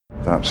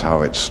That's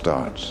how it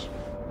starts.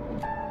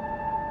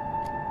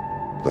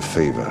 The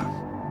fever,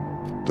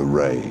 the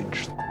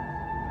rage,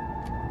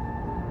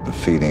 the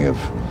feeling of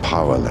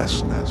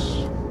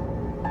powerlessness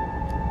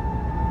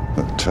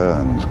that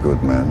turns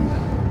good men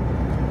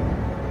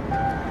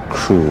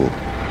cruel.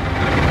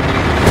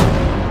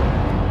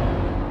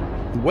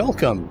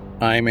 Welcome.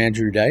 I'm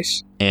Andrew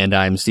Dice. And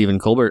I'm Stephen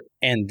Colbert.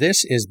 And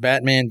this is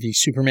Batman v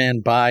Superman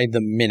by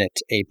the Minute,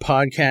 a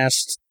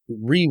podcast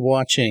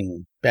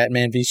rewatching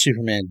Batman v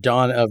Superman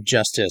Dawn of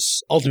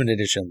Justice Ultimate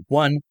Edition,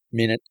 1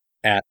 minute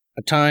at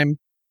a time,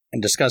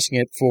 and discussing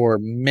it for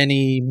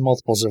many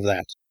multiples of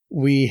that.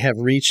 We have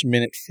reached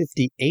minute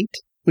 58.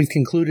 We've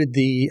concluded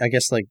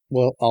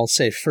I'll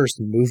say first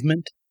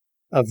movement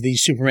of the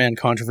Superman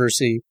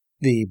controversy,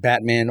 the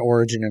Batman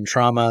origin and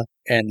trauma,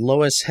 and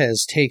Lois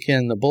has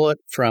taken the bullet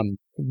from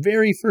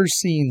very first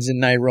scenes in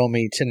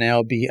Nairobi to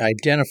now be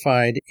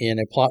identified in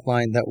a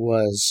plotline that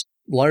was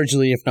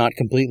largely, if not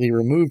completely,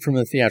 removed from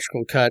the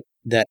theatrical cut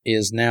that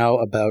is now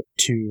about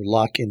to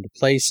lock into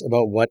place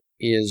about what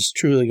is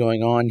truly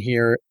going on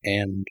here.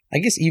 And I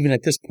guess even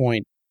at this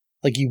point,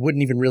 you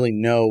wouldn't even really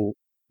know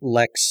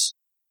Lex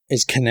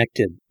is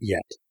connected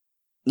yet.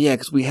 Yeah,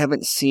 because we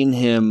haven't seen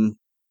him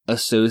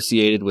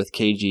associated with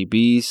KG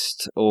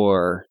Beast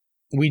or...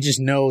 We just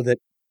know that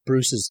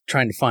Bruce is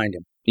trying to find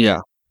him. Yeah.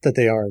 That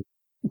they are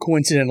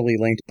coincidentally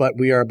linked, but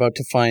we are about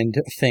to find,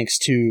 thanks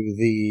to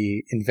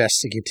the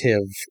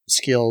investigative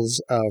skills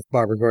of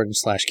Barbara Gordon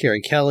 /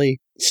 Carrie Kelly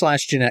 /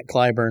 Jeanette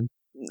Clyburn.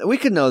 We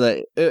could know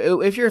that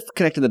if you're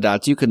connecting the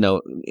dots, you could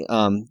know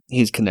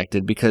he's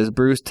connected because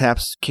Bruce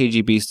taps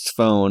KG Beast's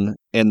phone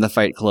in the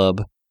Fight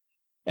Club,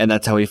 and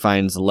that's how he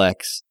finds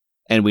Lex.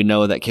 And we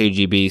know that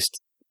KG Beast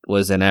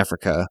was in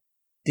Africa.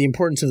 The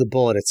importance of the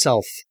bullet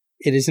itself,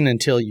 it isn't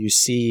until you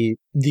see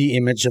the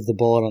image of the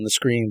bullet on the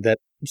screen that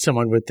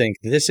someone would think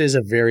this is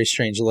a very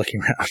strange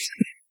looking round.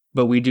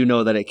 But we do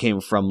know that it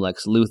came from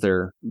Lex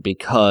Luthor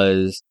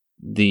because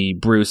the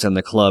Bruce and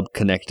the club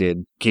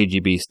connected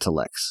KG Beast to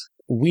Lex.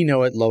 We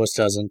know it, Lois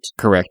doesn't.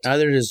 Correct.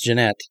 Neither does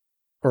Jeanette.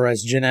 Or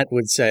as Jeanette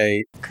would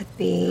say... Could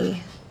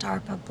be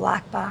DARPA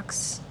black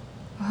box.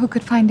 Who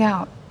could find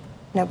out?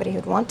 Nobody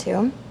who'd want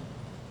to.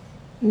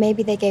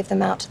 Maybe they gave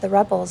them out to the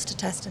rebels to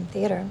test in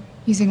theater.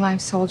 Using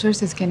live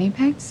soldiers as guinea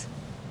pigs?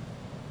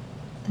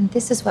 And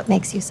this is what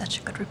makes you such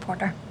a good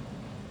reporter.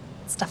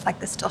 Stuff like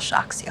this still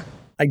shocks you.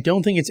 I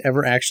don't think it's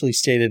ever actually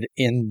stated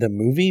in the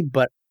movie,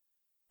 but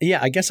yeah,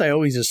 I guess I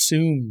always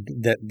assumed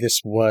that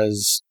this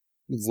was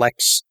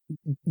Lex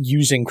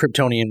using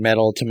Kryptonian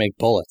metal to make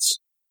bullets.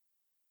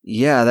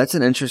 Yeah, that's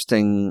an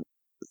interesting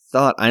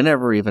thought. I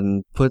never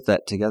even put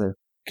that together.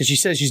 Because she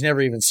says she's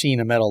never even seen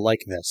a metal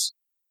like this.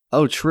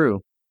 Oh,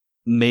 true.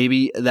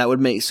 Maybe that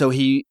would make... So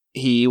he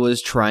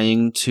was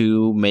trying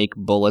to make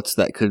bullets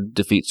that could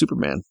defeat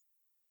Superman.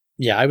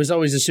 Yeah, I was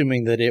always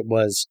assuming that it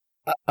was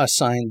a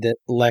sign that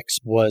Lex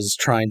was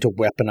trying to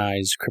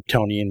weaponize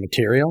Kryptonian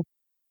material.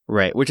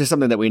 Right, which is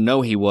something that we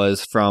know he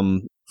was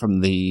from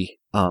the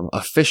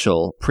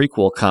official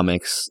prequel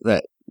comics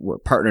that were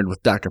partnered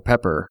with Dr.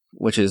 Pepper,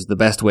 which is the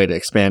best way to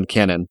expand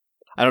canon.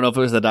 I don't know if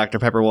it was the Dr.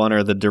 Pepper one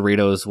or the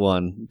Doritos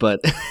one,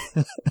 but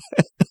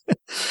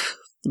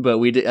but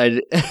we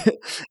did.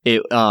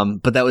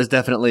 But that was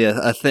definitely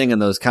a thing in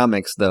those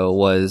comics, though.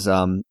 Was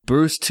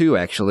Bruce too,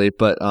 actually,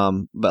 but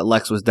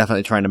Lex was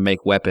definitely trying to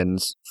make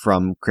weapons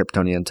from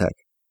Kryptonian tech.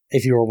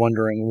 If you were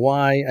wondering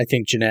why, I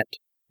think Jeanette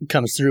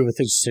comes through with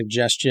a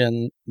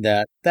suggestion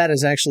that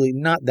is actually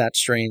not that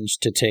strange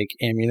to take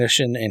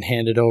ammunition and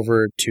hand it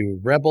over to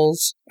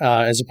rebels,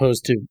 as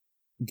opposed to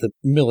the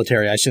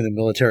military. I assume the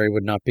military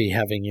would not be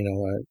having,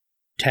 a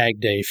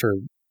tag day for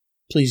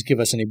please give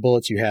us any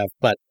bullets you have,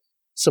 but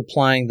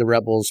supplying the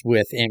rebels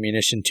with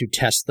ammunition to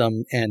test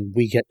them, and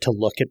we get to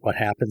look at what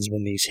happens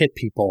when these hit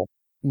people.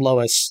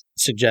 Lois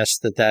suggests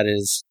that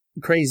is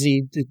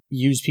crazy to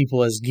use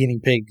people as guinea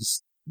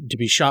pigs to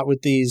be shot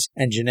with these,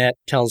 and Jeanette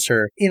tells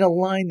her, in a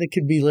line that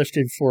could be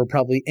lifted for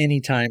probably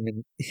any time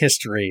in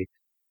history,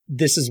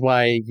 this is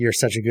why you're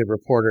such a good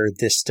reporter,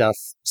 this stuff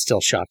still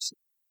shocks you.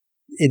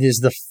 It is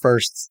the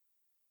first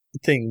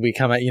thing we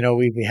come at,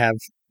 we have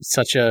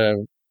such a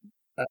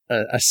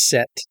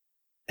set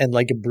and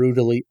a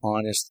brutally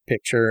honest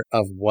picture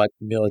of what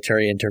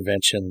military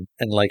intervention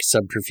and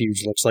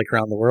subterfuge looks like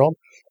around the world,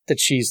 that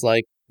she's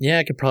like, yeah,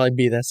 it could probably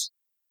be this.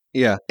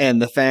 Yeah,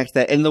 and the fact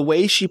that, and the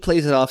way she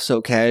plays it off so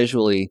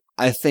casually,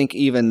 I think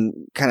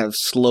even kind of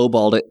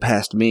slowballed it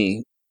past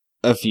me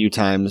a few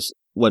times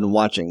when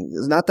watching.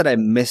 It's not that I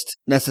missed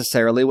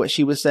necessarily what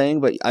she was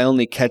saying, but I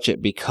only catch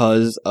it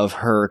because of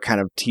her kind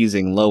of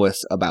teasing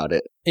Lois about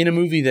it. In a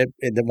movie that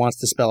wants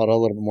to spell it a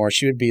little bit more,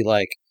 she would be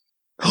like,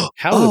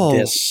 how would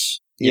this,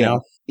 you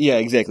know? Yeah,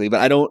 exactly.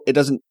 But it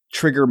doesn't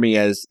trigger me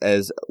as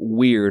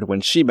weird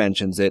when she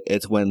mentions it.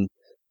 It's when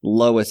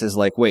Lois is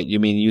like, wait, you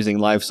mean using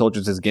live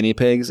soldiers as guinea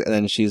pigs? And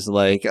then she's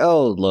like,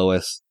 oh,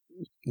 Lois.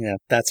 Yeah,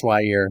 that's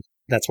why you're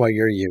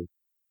you.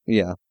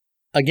 Yeah.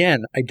 Again,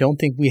 I don't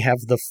think we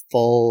have the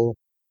full...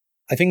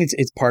 I think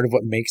it's part of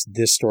what makes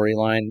this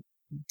storyline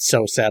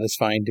so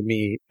satisfying to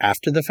me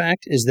after the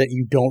fact is that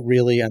you don't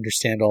really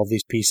understand all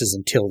these pieces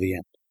until the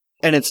end.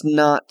 And it's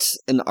not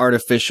an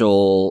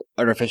artificially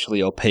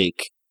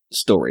opaque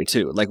story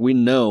too. Like we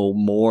know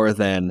more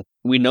than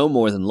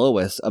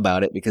Lois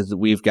about it because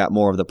we've got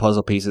more of the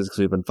puzzle pieces because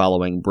we've been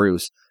following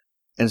Bruce.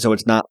 And so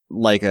it's not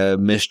like a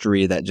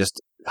mystery that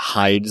just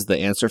hides the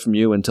answer from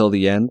you until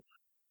the end.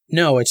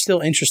 No, it's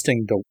still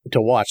interesting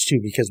to watch too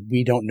because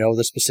we don't know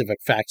the specific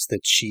facts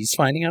that she's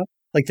finding out.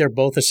 Like they're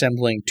both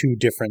assembling two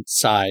different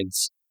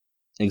sides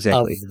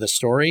exactly of the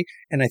story.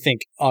 And I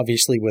think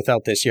obviously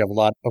without this, you have a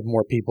lot of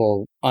more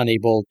people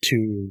unable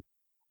to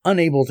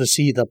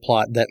see the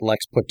plot that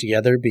Lex put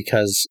together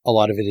because a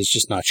lot of it is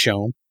just not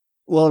shown.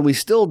 Well, and we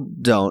still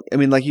don't. I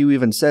mean, like you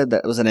even said,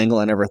 that was an angle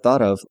I never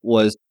thought of,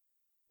 was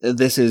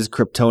this is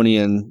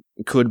Kryptonian,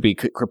 could be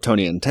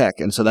Kryptonian tech.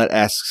 And so that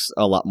asks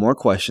a lot more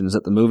questions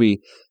that the movie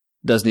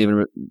doesn't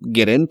even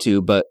get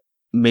into, but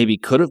maybe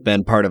could have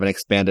been part of an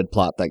expanded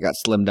plot that got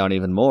slimmed down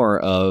even more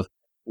of,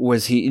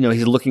 was he,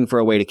 he's looking for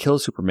a way to kill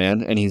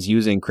Superman and he's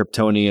using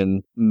Kryptonian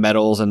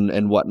metals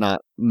and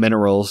whatnot,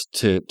 minerals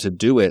to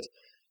do it.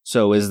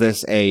 So is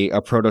this a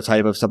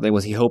prototype of something?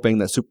 Was he hoping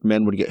that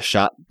Superman would get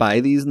shot by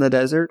these in the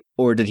desert?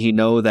 Or did he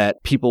know that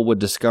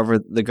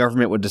the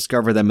government would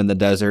discover them in the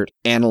desert,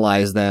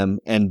 analyze them,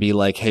 and be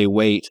like, hey,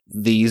 wait,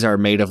 these are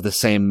made of the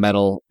same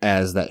metal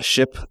as that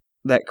ship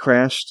that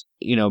crashed?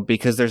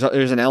 Because there's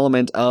an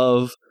element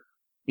of,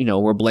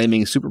 we're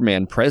blaming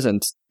Superman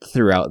present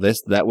throughout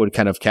this that would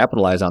kind of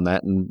capitalize on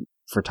that. And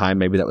for time,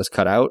 maybe that was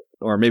cut out.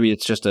 Or maybe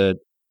it's just I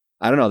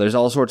don't know. There's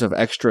all sorts of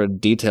extra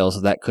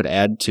details that could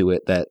add to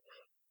it that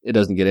it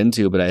doesn't get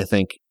into, but I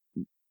think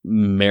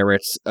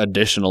merits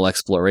additional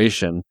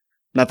exploration.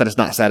 Not that it's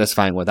not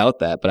satisfying without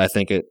that, but I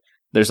think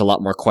there's a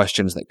lot more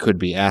questions that could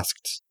be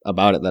asked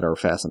about it that are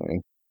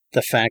fascinating.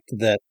 The fact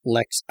that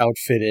Lex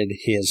outfitted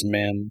his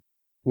men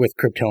with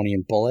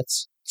Kryptonian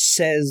bullets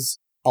says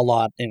a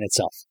lot in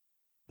itself.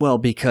 Well,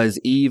 because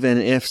even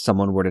if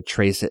someone were to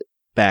trace it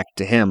back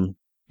to him,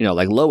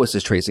 like Lois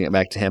is tracing it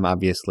back to him,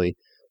 obviously,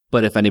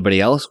 but if anybody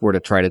else were to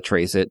try to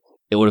trace it,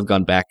 it would have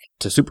gone back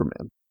to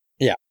Superman.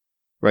 Yeah.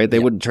 Right? They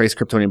wouldn't trace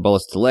Kryptonian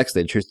bullets to Lex,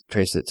 they'd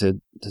trace it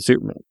to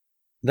Superman.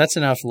 That's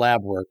enough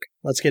lab work.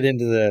 Let's get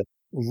into the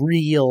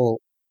real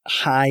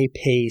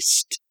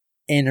high-paced,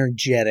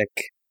 energetic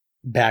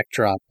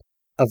backdrop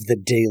of the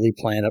Daily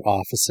Planet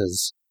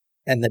offices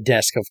and the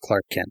desk of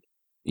Clark Kent.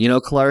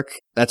 Clark,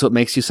 that's what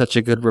makes you such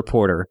a good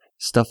reporter.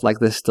 Stuff like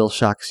this still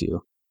shocks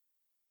you.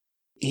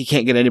 He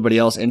can't get anybody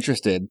else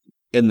interested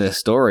in this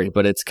story,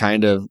 but it's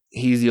kind of,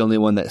 he's the only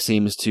one that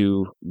seems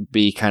to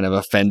be kind of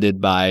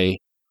offended by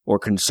or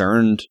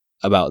concerned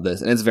about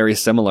this. And it's very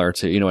similar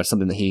to, it's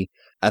something that he,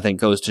 I think,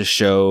 goes to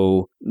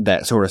show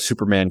that sort of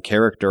Superman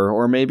character,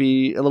 or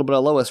maybe a little bit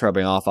of Lois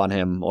rubbing off on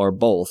him, or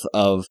both,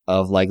 of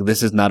like,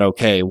 this is not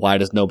okay. Why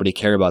does nobody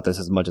care about this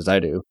as much as I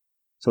do?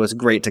 So it's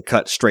great to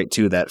cut straight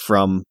to that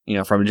from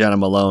Jenna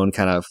Malone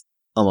kind of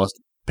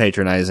almost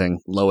patronizing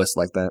Lois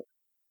like that.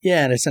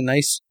 Yeah, and it's a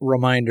nice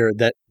reminder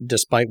that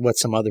despite what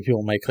some other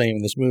people might claim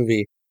in this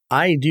movie,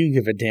 I do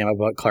give a damn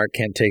about Clark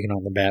Kent taking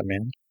on the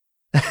Batman.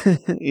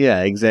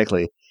 Yeah,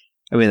 exactly.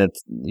 I mean,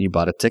 you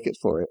bought a ticket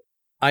for it.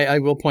 I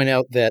will point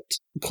out that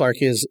Clark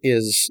is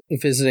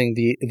visiting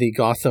the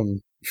Gotham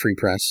Free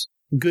Press.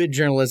 Good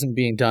journalism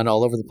being done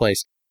all over the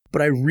place.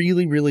 But I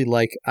really, really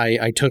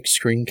I took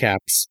screen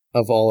caps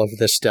of all of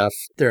this stuff.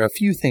 There are a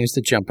few things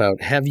that jump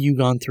out. Have you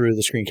gone through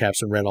the screen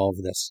caps and read all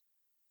of this?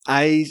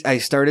 I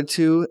started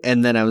to,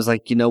 and then I was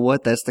like, you know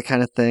what? That's the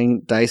kind of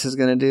thing Dice is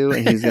going to do,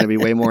 and he's going to be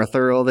way more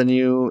thorough than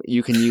you.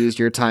 You can use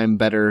your time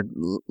better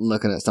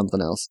looking at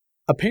something else.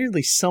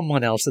 Apparently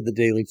someone else at the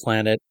Daily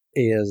Planet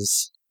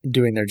is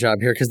doing their job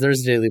here, because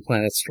there's a Daily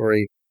Planet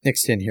story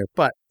mixed in here.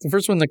 But the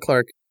first one that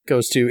Clark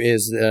goes to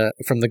is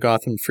from the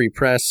Gotham Free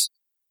Press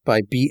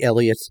by B.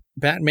 Elliott,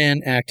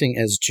 Batman acting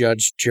as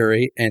judge,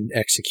 jury, and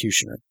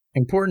executioner.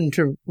 Important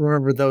to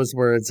remember those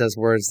words as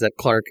words that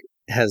Clark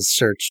has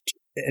searched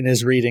and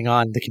is reading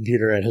on the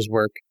computer at his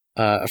work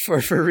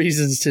for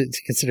reasons to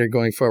consider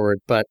going forward.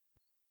 But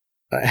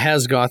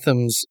has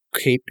Gotham's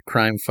caped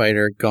crime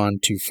fighter gone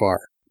too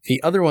far?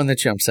 The other one that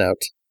jumps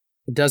out,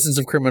 dozens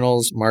of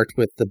criminals marked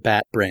with the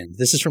Bat brand.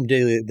 This is from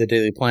the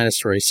Daily Planet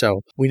story,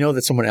 so we know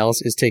that someone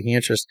else is taking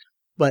interest.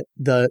 But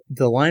the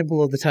line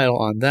below the title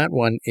on that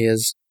one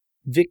is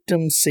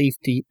Victim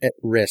Safety at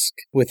Risk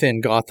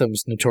within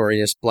Gotham's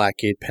notorious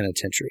Blackgate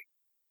Penitentiary.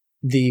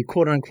 The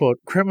quote-unquote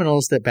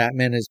criminals that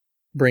Batman is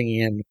bringing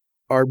in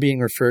are being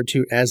referred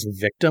to as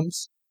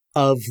victims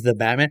of the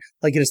Batman.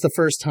 Like, it is the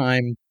first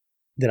time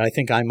that I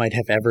think I might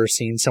have ever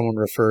seen someone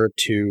refer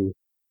to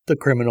the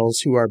criminals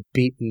who are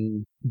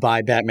beaten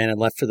by Batman and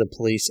left for the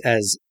police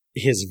as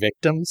his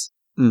victims.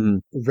 Mm-hmm.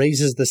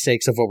 Raises the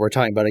stakes of what we're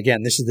talking about.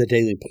 Again, this is the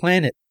Daily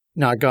Planet,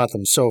 not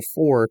Gotham. So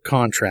for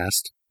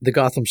contrast, the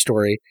Gotham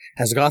story,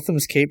 has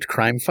Gotham's caped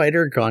crime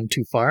fighter gone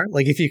too far?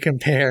 Like, if you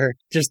compare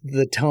just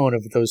the tone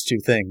of those two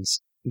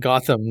things,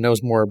 Gotham knows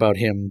more about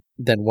him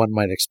than one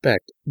might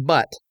expect.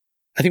 But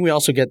I think we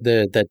also get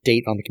the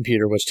date on the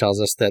computer, which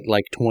tells us that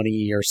like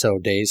 20 or so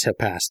days have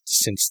passed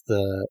since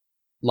the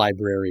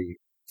library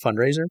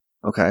fundraiser.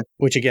 Okay.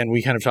 Which, again,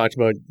 we kind of talked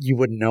about. You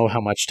wouldn't know how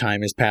much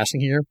time is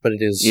passing here, but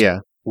it is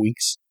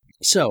weeks.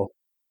 So,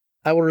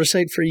 I will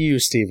recite for you,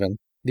 Stephen,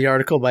 the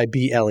article by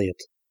B.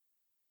 Elliott,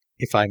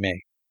 if I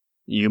may.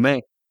 You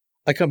may.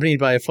 Accompanied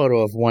by a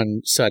photo of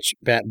one such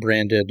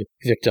bat-branded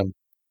victim.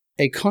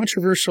 A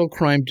controversial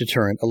crime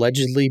deterrent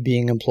allegedly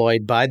being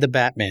employed by the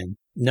Batman,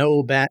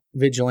 no bat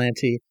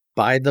vigilante,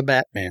 by the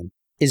Batman,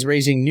 is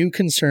raising new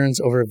concerns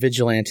over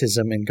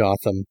vigilantism in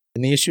Gotham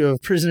and the issue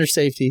of prisoner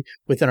safety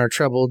within our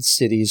troubled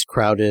city's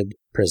crowded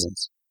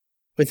prisons.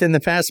 Within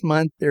the past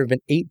month, there have been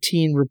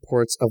 18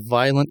 reports of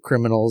violent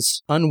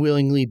criminals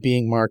unwillingly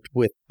being marked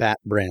with bat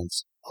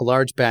brands, a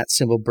large bat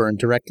symbol burned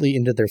directly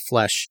into their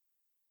flesh,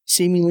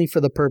 seemingly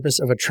for the purpose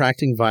of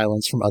attracting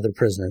violence from other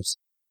prisoners.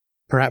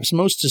 Perhaps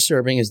most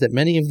disturbing is that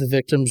many of the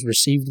victims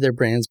received their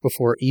brands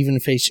before even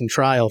facing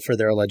trial for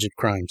their alleged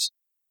crimes.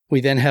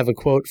 We then have a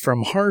quote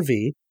from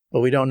Harvey, but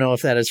we don't know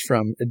if that is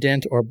from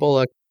Dent or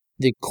Bullock.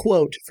 The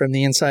quote from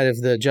the inside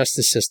of the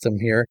justice system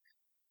here: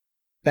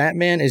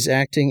 Batman is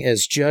acting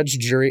as judge,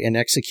 jury, and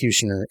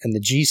executioner, and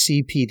the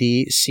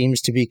GCPD seems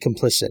to be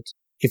complicit.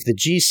 If the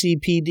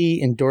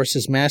GCPD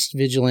endorses masked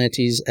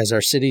vigilantes as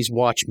our city's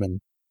watchmen,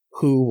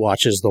 who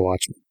watches the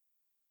watchmen?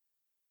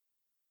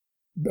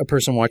 A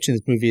person watching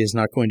this movie is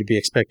not going to be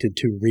expected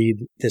to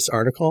read this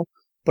article,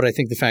 but I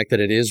think the fact that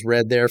it is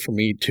read there for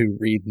me to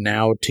read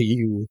now to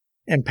you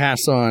and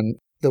pass on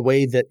the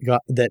way that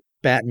that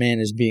Batman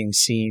is being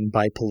seen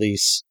by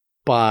police,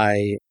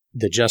 by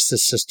the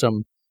justice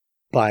system,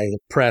 by the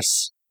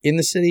press in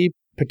the city,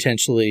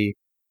 potentially,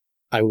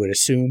 I would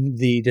assume,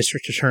 the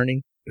district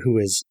attorney, who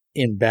is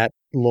in Bat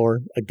lore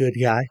a good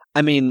guy.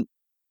 I mean,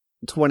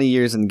 20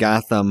 years in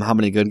Gotham, how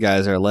many good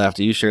guys are left?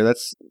 Are you sure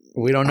that's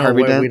we don't know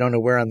Harvey where Dent? We don't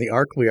know where on the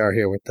arc we are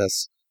here with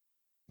this.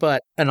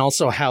 But, and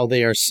also how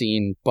they are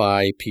seen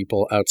by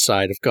people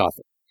outside of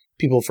Gotham.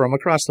 People from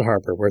across the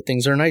harbor, where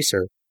things are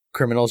nicer.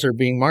 Criminals are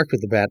being marked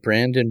with the Bat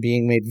brand and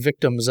being made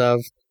victims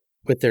of,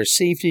 with their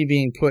safety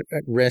being put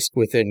at risk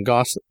within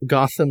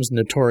Gotham's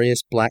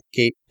notorious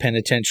Blackgate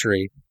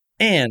Penitentiary.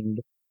 And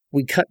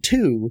we cut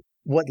to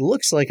what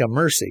looks like a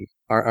mercy.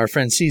 Our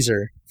friend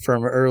Caesar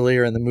from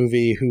earlier in the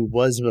movie, who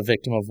was a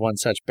victim of one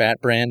such Bat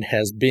brand,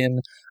 has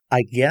been,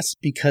 I guess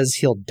because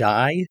he'll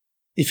die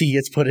if he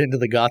gets put into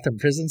the Gotham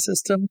prison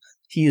system,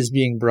 he is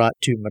being brought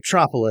to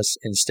Metropolis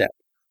instead.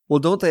 Well,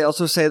 don't they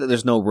also say that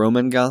there's no room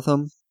in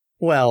Gotham?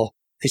 Well,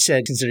 they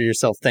said consider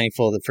yourself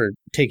thankful for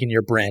taking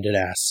your branded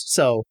ass.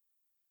 So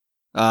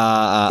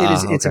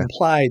it's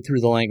implied through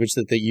the language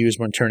that they use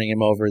when turning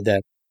him over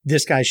that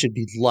this guy should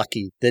be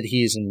lucky that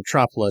he's in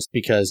Metropolis,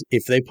 because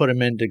if they put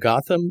him into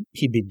Gotham,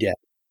 he'd be dead.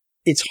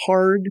 It's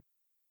hard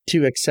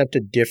to accept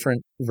a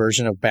different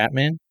version of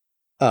Batman,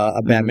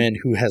 Batman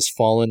who has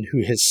fallen,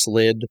 who has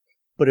slid.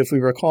 But if we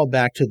recall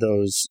back to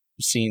those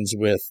scenes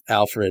with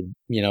Alfred,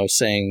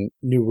 saying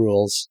new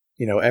rules,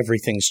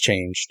 everything's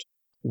changed.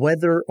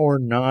 Whether or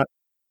not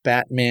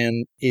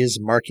Batman is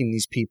marking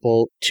these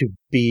people to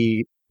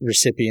be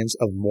recipients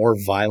of more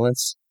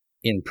violence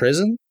in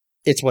prison,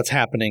 it's what's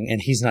happening, and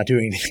he's not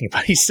doing anything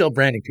about it. He's still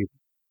branding people.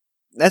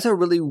 That's a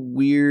really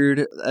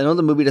weird... I know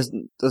the movie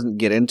doesn't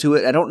get into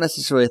it. I don't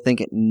necessarily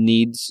think it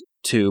needs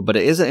to, but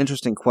it is an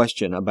interesting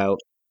question about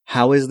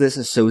how is this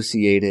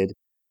associated?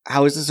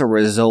 How is this a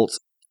result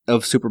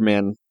of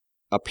Superman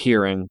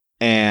appearing?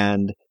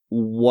 And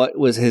what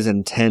was his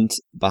intent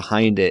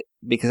behind it?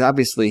 Because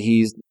obviously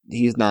he's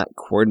not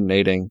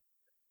coordinating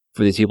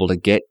for these people to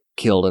get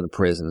killed in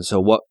prison. So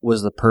what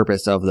was the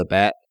purpose of the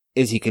Bat?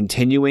 Is he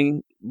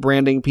continuing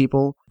branding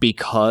people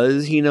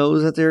because he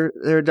knows that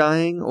they're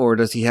dying, or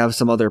does he have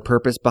some other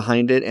purpose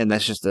behind it, and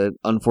that's just an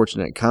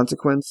unfortunate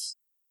consequence?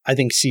 I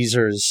think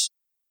Caesar's...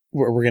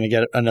 We're going to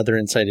get another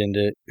insight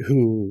into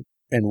who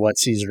and what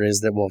Caesar is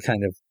that will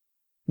kind of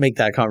make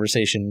that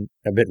conversation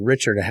a bit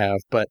richer to have.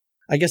 But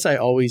I guess I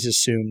always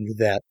assumed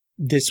that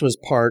this was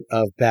part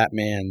of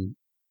Batman,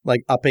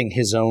 like, upping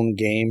his own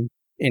game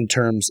in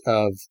terms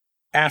of,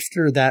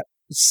 after that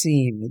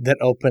scene that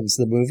opens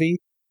the movie,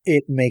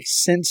 it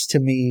makes sense to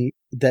me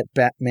that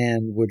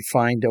Batman would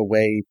find a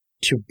way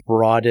to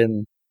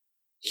broaden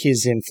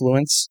his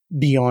influence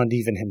beyond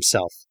even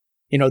himself.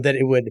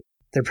 That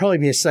there'd probably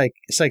be a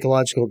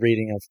psychological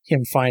reading of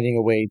him finding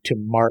a way to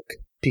mark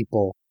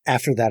people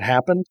after that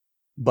happened.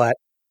 But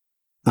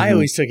I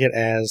always took it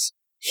as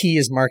he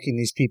is marking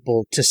these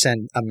people to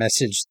send a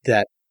message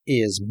that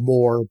is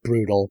more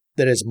brutal,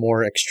 that is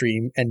more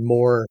extreme, and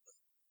more,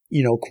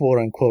 quote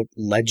unquote,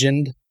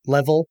 legend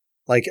level.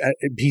 Like,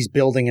 he's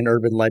building an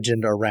urban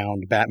legend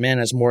around Batman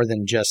as more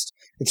than just,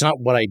 it's not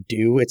what I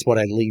do, it's what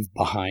I leave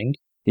behind.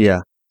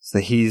 Yeah. So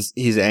he's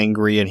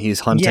angry and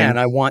he's hunting. Yeah, and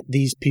I want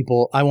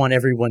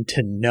everyone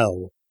to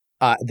know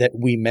that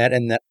we met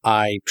and that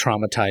I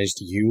traumatized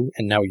you,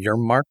 and now you're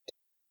marked.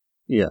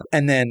 Yeah.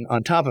 And then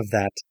on top of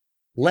that,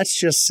 let's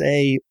just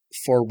say,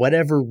 for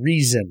whatever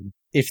reason,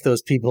 if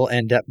those people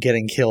end up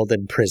getting killed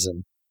in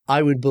prison,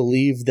 I would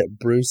believe that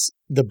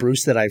the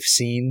Bruce that I've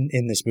seen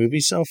in this movie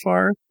so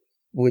far,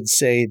 would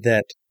say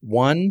that,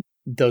 one,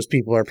 those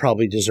people are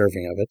probably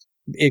deserving of it.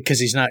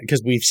 Because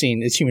we've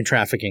seen, it's human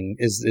trafficking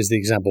is the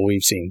example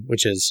we've seen,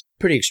 which is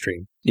pretty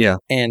extreme. Yeah.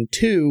 And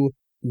two,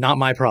 not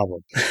my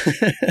problem.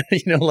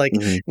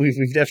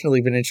 We've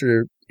definitely been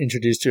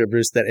introduced to a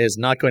Bruce that is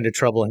not going to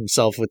trouble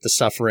himself with the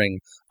suffering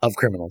of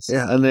criminals.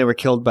 Yeah, and they were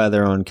killed by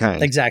their own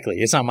kind. Exactly.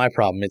 It's not my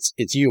problem.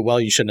 It's you.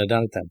 Well, you shouldn't have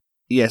done it then.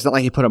 Yeah, it's not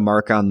like he put a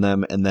mark on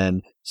them and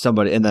then a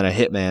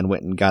hitman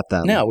went and got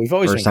them. No, we've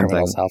always been something.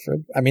 criminals,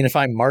 Alfred. I mean, if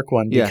I mark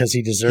one because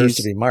he deserves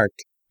to be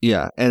marked.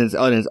 Yeah, and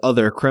it's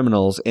other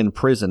criminals in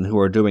prison who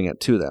are doing it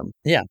to them.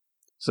 Yeah.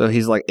 So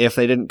he's like, if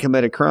they didn't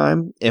commit a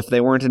crime, if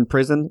they weren't in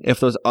prison, if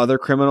those other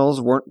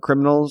criminals weren't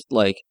criminals,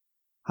 like,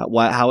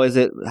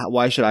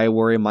 why should I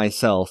worry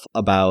myself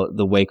about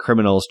the way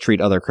criminals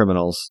treat other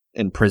criminals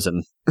in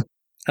prison?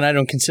 And I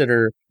don't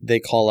consider they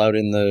call out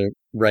in the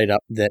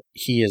write-up that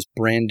he is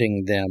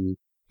branding them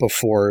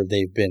before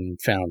they've been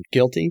found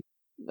guilty.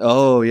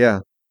 Oh, yeah.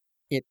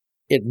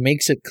 It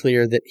makes it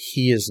clear that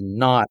he is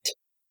not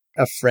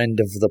a friend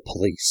of the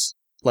police.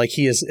 Like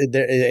he is,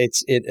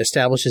 it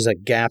establishes a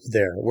gap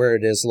there where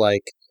it is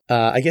like,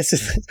 I guess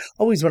it's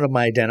always one of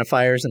my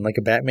identifiers in like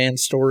a Batman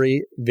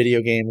story,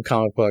 video game,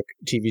 comic book,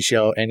 TV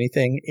show,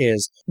 anything,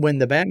 is when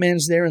the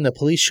Batman's there and the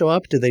police show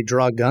up, do they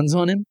draw guns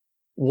on him?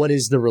 What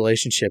is the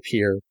relationship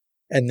here?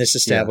 And this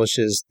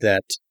establishes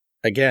that,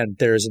 again,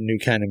 there is a new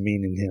kind of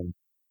mean in him.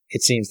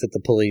 It seems that the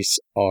police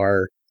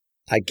are,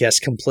 I guess,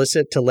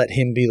 complicit to let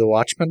him be the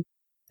watchman,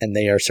 and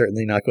they are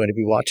certainly not going to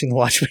be watching the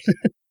watchman.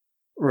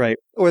 Right.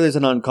 Or there's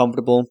an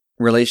uncomfortable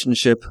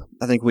relationship.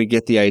 I think we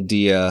get the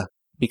idea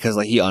because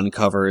like he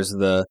uncovers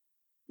the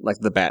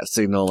bat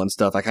signal and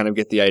stuff. I kind of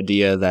get the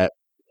idea that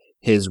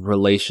his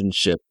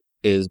relationship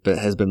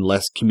has been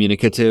less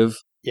communicative.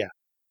 Yeah.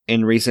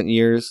 In recent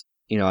years.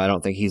 You know, I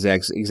don't think he's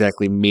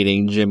exactly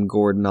meeting Jim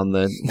Gordon on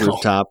the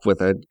rooftop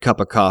with a cup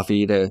of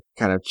coffee to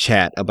kind of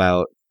chat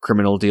about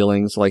criminal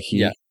dealings like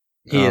he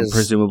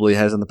presumably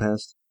has in the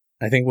past.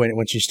 I think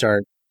once you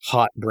start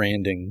hot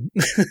branding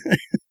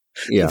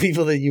the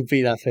people that you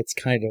beat up, it's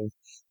kind of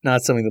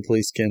not something the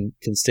police can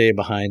stay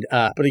behind.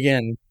 But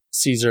again,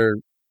 Caesar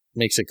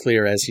makes it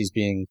clear as he's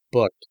being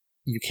booked,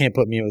 you can't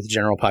put me in with the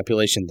general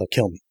population, they'll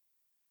kill me.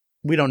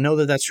 We don't know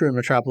that that's true in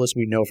Metropolis.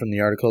 We know from the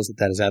articles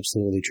that is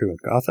absolutely true in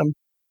Gotham.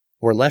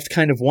 We're left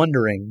kind of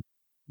wondering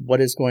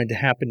what is going to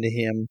happen to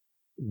him.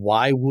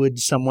 Why would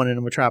someone in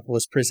a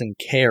Metropolis prison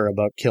care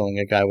about killing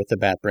a guy with the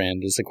Bat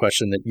brand is a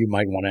question that you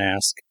might want to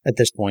ask at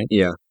this point.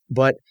 Yeah.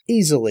 But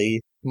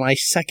easily my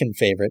second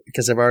favorite,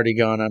 because I've already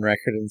gone on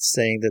record in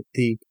saying that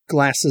the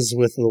glasses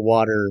with the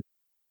water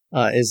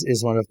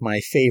is one of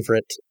my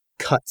favorite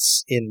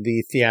cuts in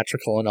the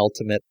theatrical and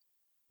ultimate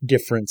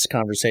difference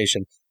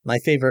conversation. My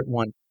favorite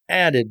one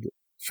added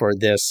for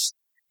this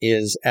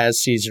is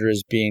as Caesar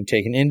is being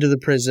taken into the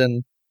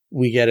prison,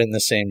 we get in the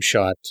same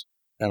shot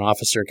an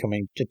officer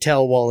coming to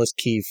tell Wallace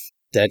Keefe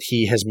that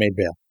he has made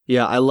bail.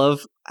 Yeah, I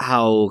love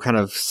how kind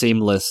of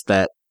seamless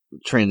that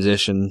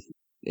transition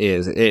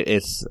is.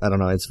 It's I don't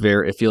know,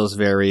 it feels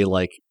very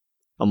like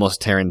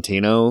almost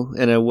Tarantino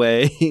in a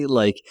way,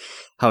 like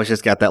how it's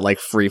just got that like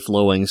free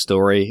flowing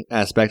story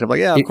aspect of like,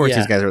 yeah, of course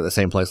these guys are at the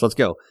same place. Let's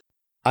go.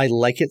 I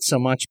like it so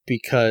much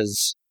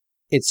because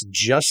it's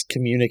just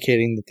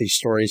communicating that these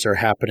stories are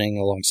happening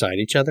alongside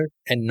each other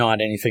and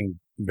not anything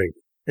big.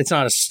 It's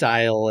not a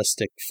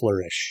stylistic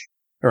flourish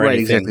or right,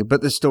 anything. exactly. But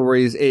the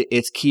stories,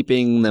 it's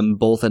keeping them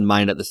both in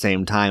mind at the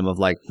same time of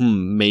like,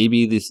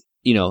 maybe this,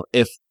 you know,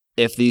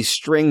 if these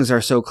strings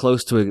are so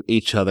close to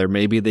each other,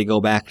 maybe they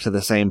go back to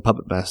the same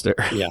puppet master.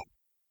 Yeah.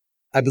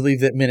 I believe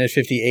that minute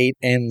 58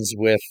 ends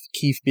with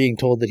Keefe being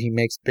told that he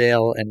makes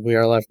bail, and we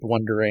are left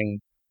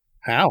wondering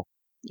how.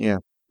 Yeah.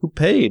 Who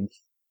paid?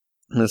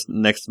 This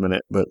next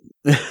minute, but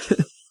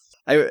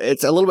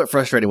it's a little bit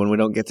frustrating when we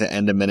don't get to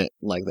end a minute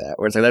like that,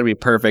 where it's like, that'd be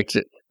perfect.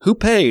 Who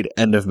paid?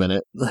 End of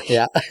minute.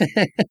 Yeah.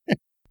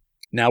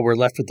 Now we're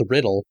left with the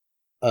riddle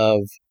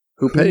of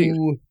who paid.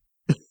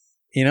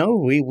 You know,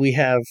 we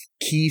have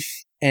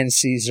Keefe and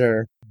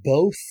Caesar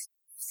both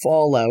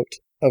fall out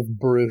of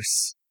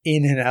Bruce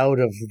in and out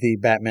of the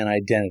Batman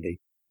identity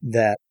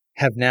that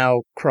have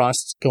now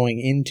crossed going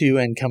into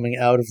and coming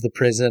out of the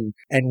prison,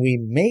 and we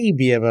may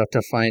be about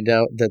to find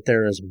out that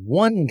there is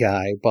one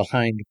guy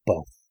behind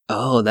both.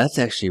 Oh, that's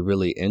actually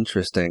really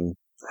interesting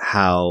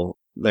how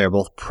they're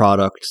both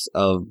products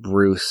of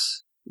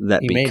Bruce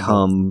that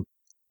become...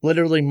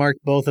 Literally mark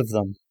both of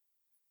them.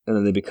 And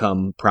then they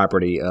become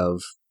property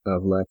of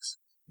Lex.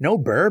 No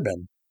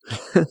bourbon.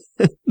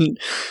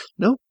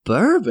 No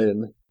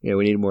bourbon. Yeah,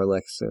 we need more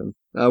Lex soon.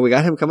 We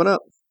got him coming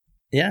up.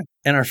 Yeah,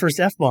 and our first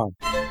F-bomb.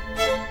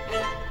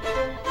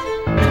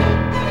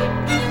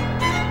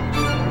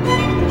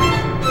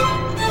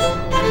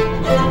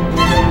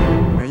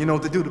 Man, you know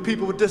what to do to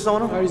people with this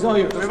on them? He's on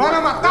you. Let's go.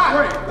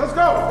 Let's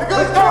go.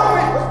 Let's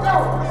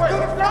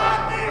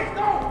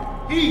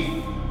go.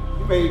 He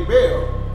made bail.